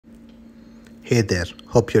Hey there,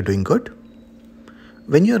 hope you're doing good.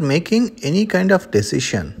 When you're making any kind of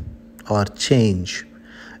decision or change,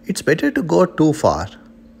 it's better to go too far.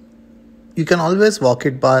 You can always walk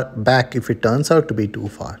it back if it turns out to be too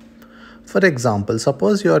far. For example,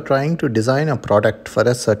 suppose you are trying to design a product for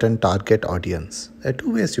a certain target audience. There are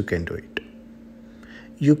two ways you can do it.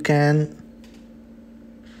 You can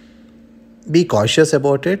be cautious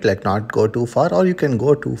about it, like not go too far, or you can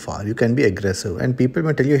go too far. You can be aggressive, and people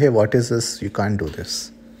may tell you, hey, what is this? You can't do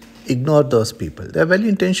this. Ignore those people. They're well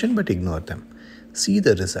intentioned, but ignore them. See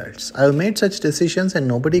the results. I've made such decisions, and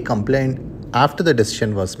nobody complained after the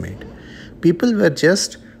decision was made. People were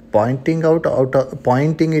just pointing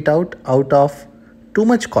it out of too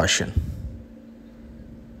much caution,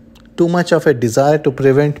 too much of a desire to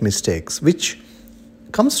prevent mistakes, which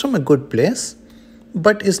comes from a good place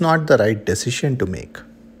but is not the right decision to make.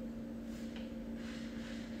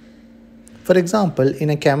 For example, in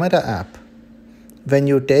a camera app, when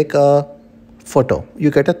you take a photo, you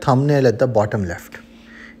get a thumbnail at the bottom left.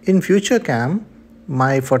 In FutureCam,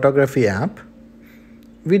 my photography app,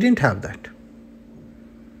 we didn't have that.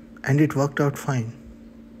 And it worked out fine.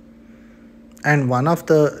 And one of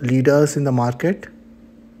the leaders in the market,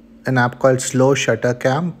 an app called Slow Shutter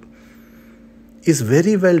Cam, is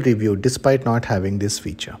very well reviewed despite not having this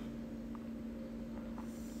feature.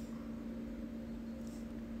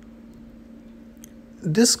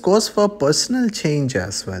 This goes for personal change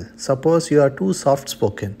as well. Suppose you are too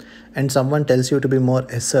soft-spoken and someone tells you to be more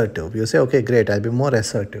assertive. You say, okay, great, I'll be more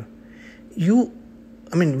assertive. We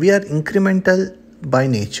are incremental by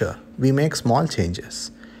nature. We make small changes.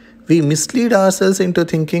 We mislead ourselves into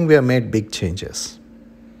thinking we have made big changes.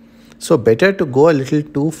 So better to go a little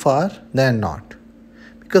too far than not.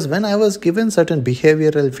 Because when I was given certain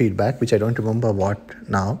behavioral feedback, which I don't remember what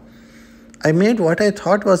now, I made what I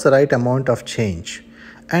thought was the right amount of change.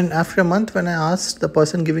 And after a month, when I asked the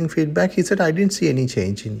person giving feedback, he said, I didn't see any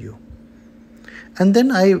change in you. And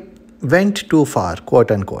then I went too far, quote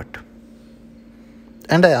unquote.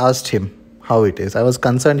 And I asked him how it is. I was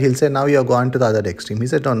concerned. He'll say, now you have gone to the other extreme. He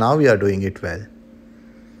said, no, now we are doing it well.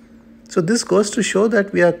 So this goes to show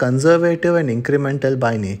that we are conservative and incremental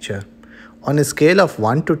by nature. On a scale of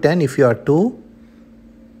 1 to 10, if you are 2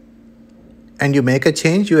 and you make a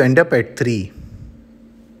change, you end up at 3.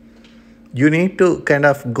 You need to kind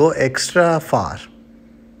of go extra far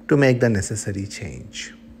to make the necessary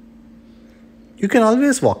change. You can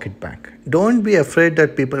always walk it back. Don't be afraid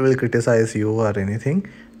that people will criticize you or anything.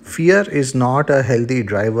 Fear is not a healthy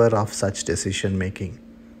driver of such decision making.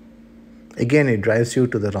 Again, it drives you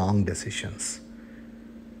to the wrong decisions.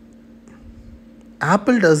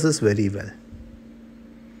 Apple does this very well.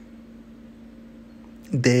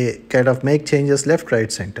 They kind of make changes left, right,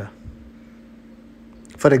 center.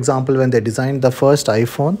 For example, when they designed the first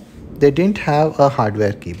iPhone, they didn't have a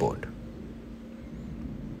hardware keyboard.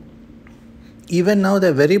 Even now,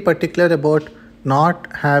 they're very particular about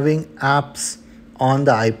not having apps on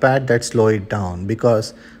the iPad that slow it down,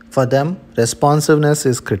 because for them, responsiveness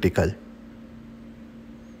is critical.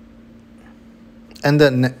 And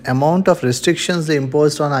the amount of restrictions they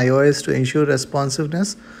imposed on iOS to ensure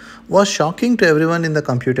responsiveness was shocking to everyone in the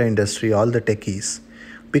computer industry, all the techies,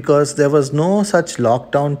 because there was no such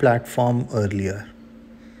lockdown platform earlier.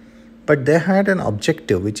 But they had an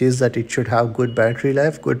objective, which is that it should have good battery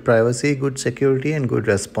life, good privacy, good security, and good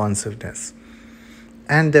responsiveness.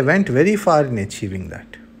 And they went very far in achieving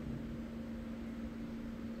that.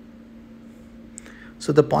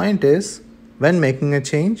 So the point is, when making a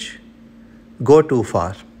change, go too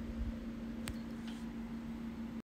far.